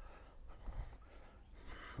settle.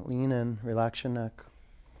 Lean in, relax your neck.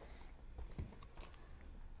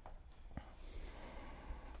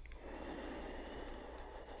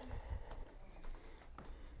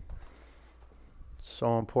 It's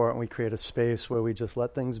so important we create a space where we just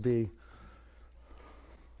let things be.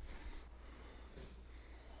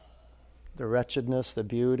 The wretchedness, the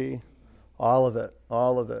beauty, all of it,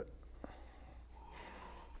 all of it.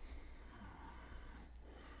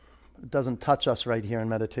 It doesn't touch us right here in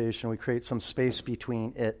meditation. We create some space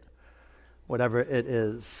between it, whatever it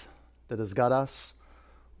is that has got us.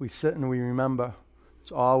 We sit and we remember.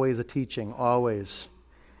 It's always a teaching, always.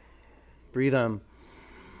 Breathe in.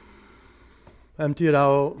 Empty it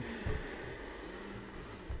out.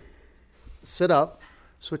 Sit up.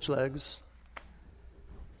 Switch legs.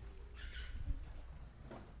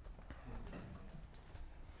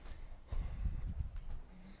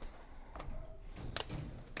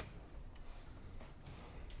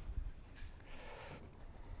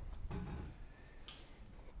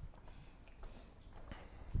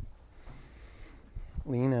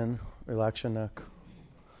 Lean in, relax your neck.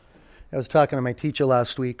 I was talking to my teacher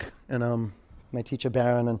last week, and my teacher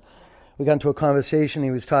Barron, and we got into a conversation.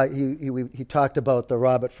 He talked about the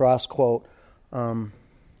Robert Frost quote.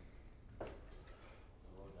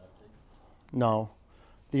 No,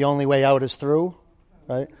 the only way out is through,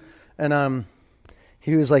 right? And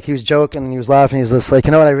he was joking and he was laughing. He's just like,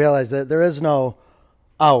 you know what? I realized that there is no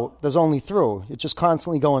out. There's only through. It's just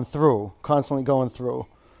constantly going through, constantly going through.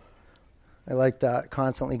 I like that,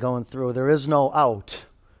 constantly going through. There is no out.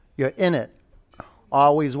 You're in it.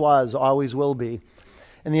 Always was, always will be.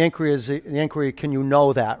 And the inquiry, can you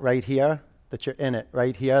know that right here? That you're in it,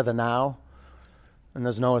 right here, the now? And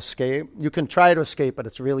there's no escape. You can try to escape, but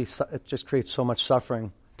it just creates so much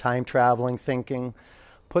suffering. Time traveling, thinking.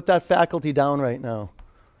 Put that faculty down right now.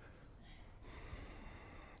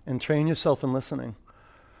 And train yourself in listening.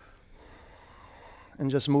 And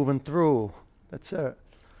just moving through. That's it.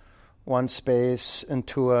 One space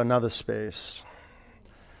into another space.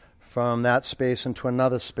 From that space into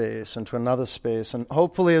another space, into another space. And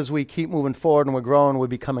hopefully as we keep moving forward and we're growing, we're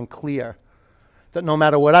becoming clear. That no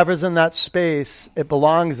matter whatever's in that space, it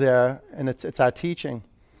belongs there, and it's our teaching.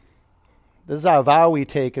 This is our vow we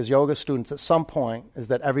take as yoga students at some point, is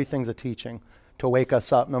that everything's a teaching to wake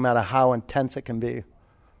us up, no matter how intense it can be.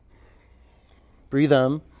 Breathe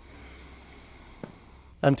in.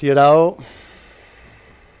 Empty it out.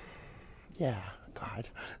 Yeah, God.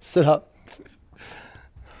 Sit up.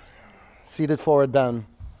 Seated forward bend.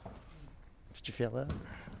 Did you feel that?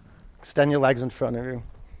 Extend your legs in front of you.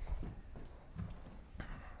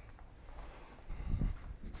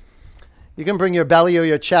 You can bring your belly or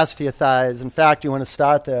your chest to your thighs. In fact, you want to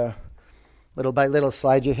start there. Little by little,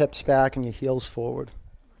 slide your hips back and your heels forward.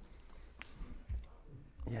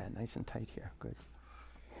 Yeah, nice and tight here. Good.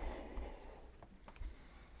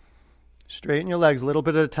 Straighten your legs a little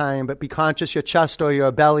bit at a time, but be conscious your chest or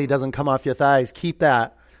your belly doesn't come off your thighs. Keep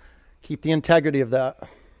that. Keep the integrity of that.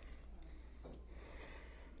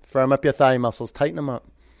 Firm up your thigh muscles. Tighten them up.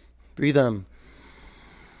 Breathe in.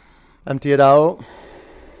 Empty it out.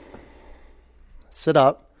 Sit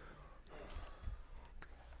up.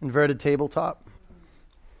 Inverted tabletop.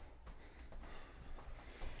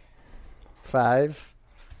 5,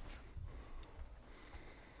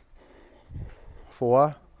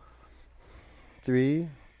 4, 3,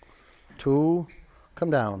 2, come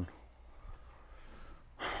down.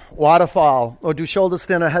 Waterfall, or do shoulder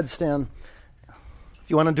stand or headstand. If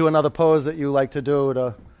you want to do another pose that you like to do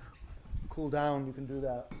to cool down, you can do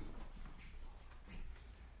that.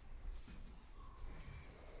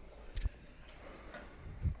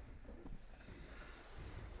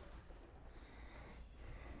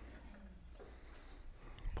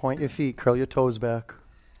 Point your feet, curl your toes back.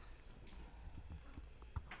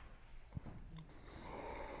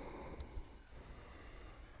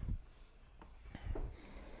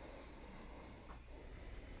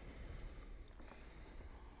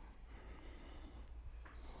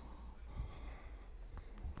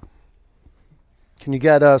 Can you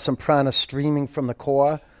get some prana streaming from the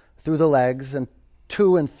core through the legs and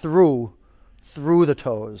to and through the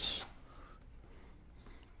toes?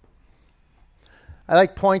 I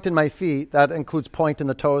like pointing my feet. That includes pointing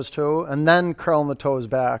the toes too, and then curling the toes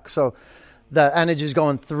back. So the energy is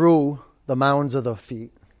going through the mounds of the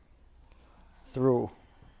feet. Through.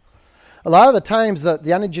 A lot of the times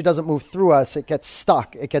the energy doesn't move through us. It gets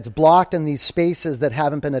stuck. It gets blocked in these spaces that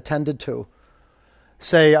haven't been attended to.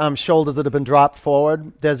 Say shoulders that have been dropped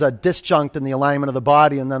forward. There's a disjunct in the alignment of the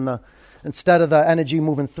body, and then instead of the energy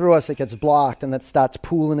moving through us, it gets blocked, and that starts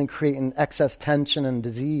pooling and creating excess tension and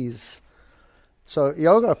disease. So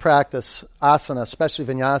yoga practice, asana, especially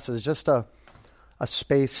vinyasa, is just a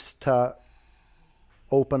space to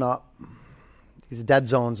open up these dead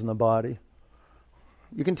zones in the body.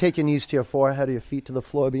 You can take your knees to your forehead or your feet to the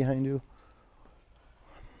floor behind you.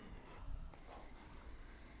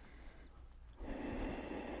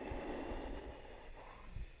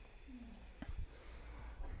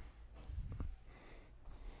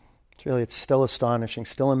 It's still astonishing,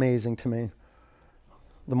 still amazing to me.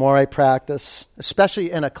 The more I practice,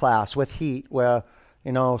 especially in a class with heat where,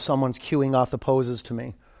 someone's cueing off the poses to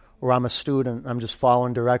me, or I'm a student, I'm just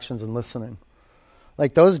following directions and listening.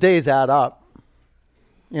 Like those days add up.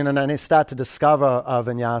 And I start to discover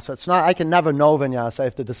vinyasa. I can never know vinyasa. I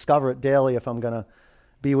have to discover it daily. If I'm going to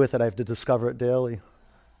be with it, I have to discover it daily.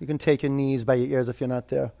 You can take your knees by your ears if you're not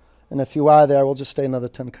there. And if you are there, we'll just stay another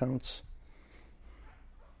 10 counts.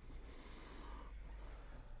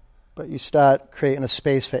 But you start creating a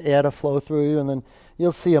space for air to flow through you, and then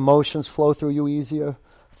you'll see emotions flow through you easier.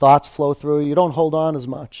 Thoughts flow through you. You don't hold on as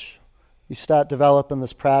much. You start developing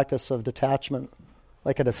this practice of detachment,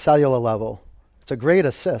 like at a cellular level. It's a great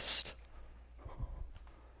assist.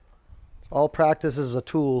 All practice is a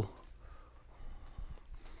tool.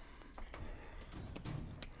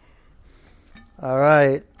 All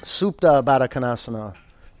right, Supta Baddha Konasana,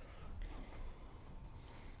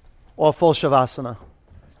 or full Shavasana.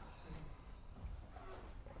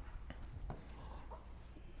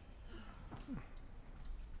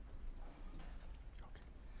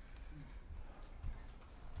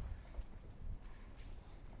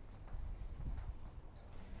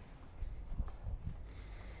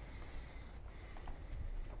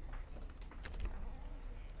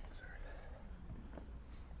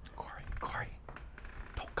 Corey,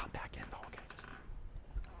 don't come back in though, okay?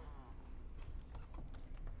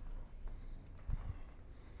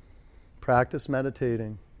 Practice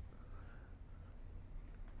meditating.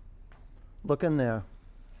 Look in there.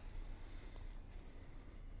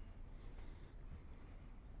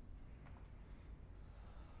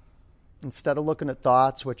 Instead of looking at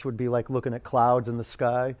thoughts, which would be like looking at clouds in the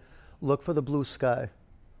sky, look for the blue sky.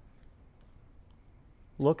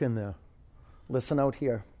 Look in there. Listen out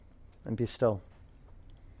here and be still.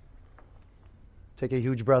 Take a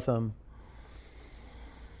huge breath in.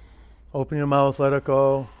 Open your mouth, let it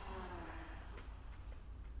go.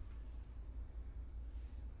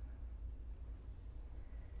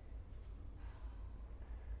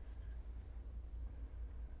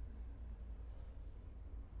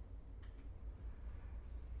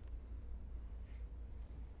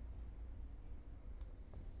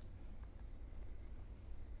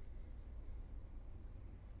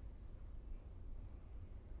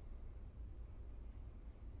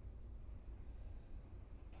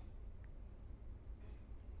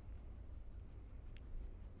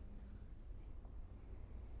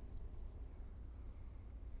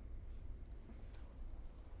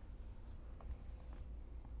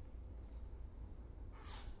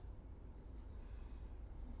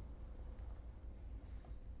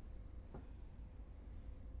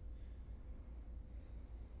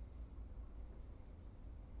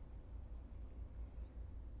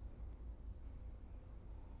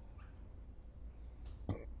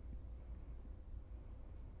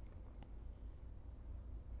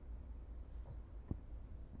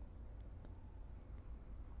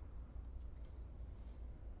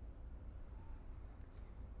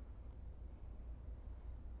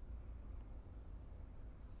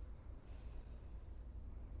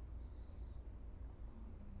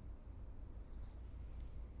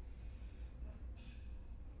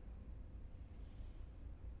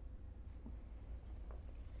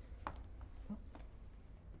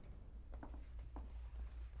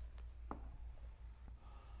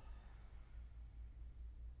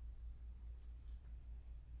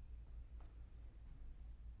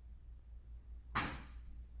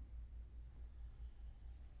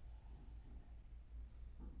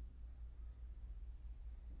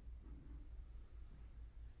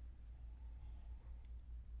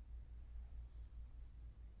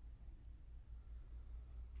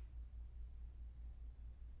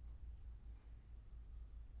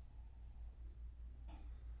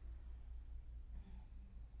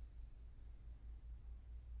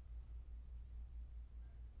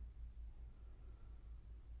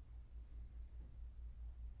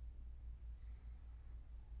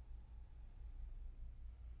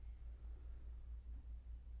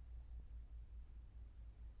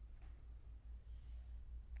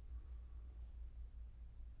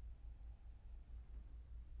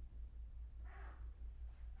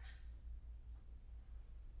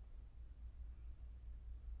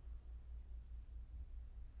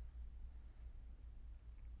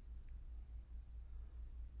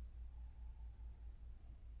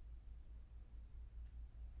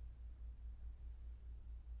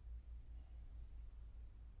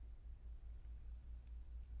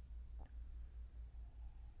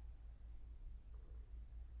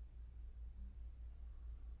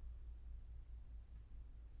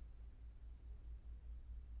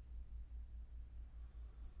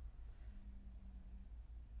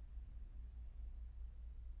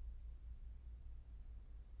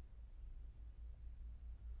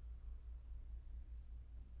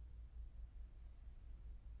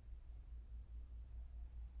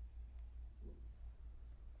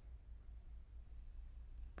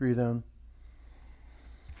 Breathe in.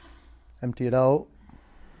 Empty it out.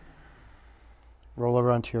 Roll over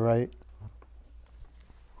onto your right.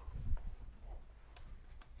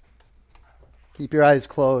 Keep your eyes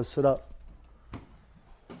closed. Sit up.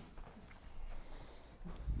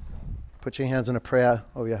 Put your hands in a prayer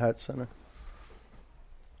over your heart center.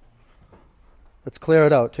 Let's clear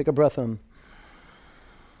it out. Take a breath in.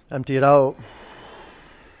 Empty it out.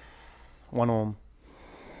 One Om.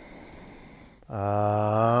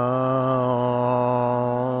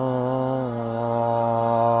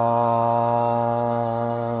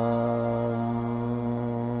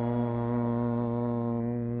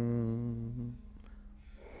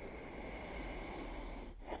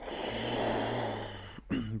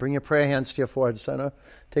 Bring your prayer hands to your forehead center.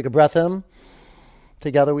 Take a breath in.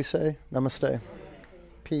 Together we say, Namaste.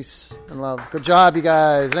 Peace and love. Good job, you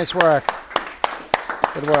guys. Nice work.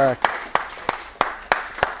 Good work.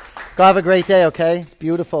 Go have a great day, okay? It's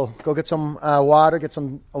beautiful. Go get some water, get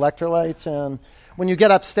some electrolytes, and when you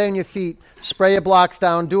get up, stay on your feet. Spray your blocks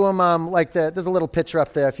down. Do them like that. There's a little picture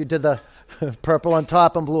up there. If you did the purple on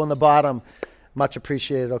top and blue on the bottom, much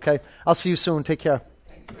appreciated, okay? I'll see you soon. Take care.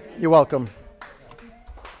 You're welcome.